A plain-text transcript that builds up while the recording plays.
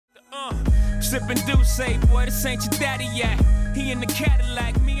Sippin' Douce, boy, this ain't your daddy yet. He in the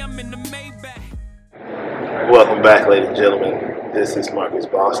Cadillac, me, I'm in the Maybach. Welcome back, ladies and gentlemen. This is Marcus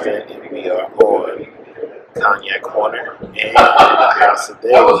Boston, and we are on Cognac Corner. And in the house today,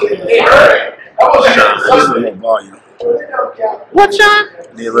 we have Sean. Need more volume. What,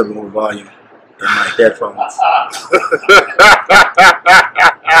 Sean? Need a little more volume in my headphones.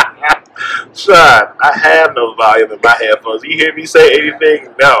 Sean, I have no volume in my headphones. You hear me say anything?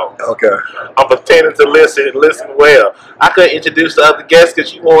 No. Okay. I'm pretending to listen and listen well. I couldn't introduce the other guests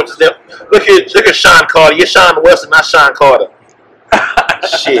because you wanted to. Look at Sean Carter. You're Sean Wesley, not Sean Carter.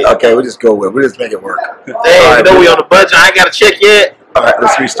 Shit. Okay, we'll just go with it. We'll just make it work. Hey, you know we on the budget. I ain't got to check yet. All right,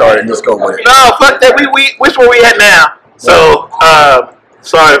 let's restart it and just go with it. No, fuck that. Which one we at now? So,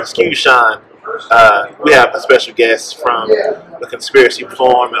 sorry, excuse Sean. We have a special guest from the Conspiracy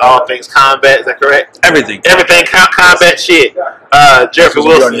Forum and all things combat. Is that correct? Everything. Everything combat shit. Jeffrey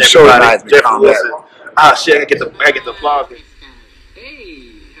Wilson. Everybody. Jeffrey Wilson. Ah, shit! I get the applause.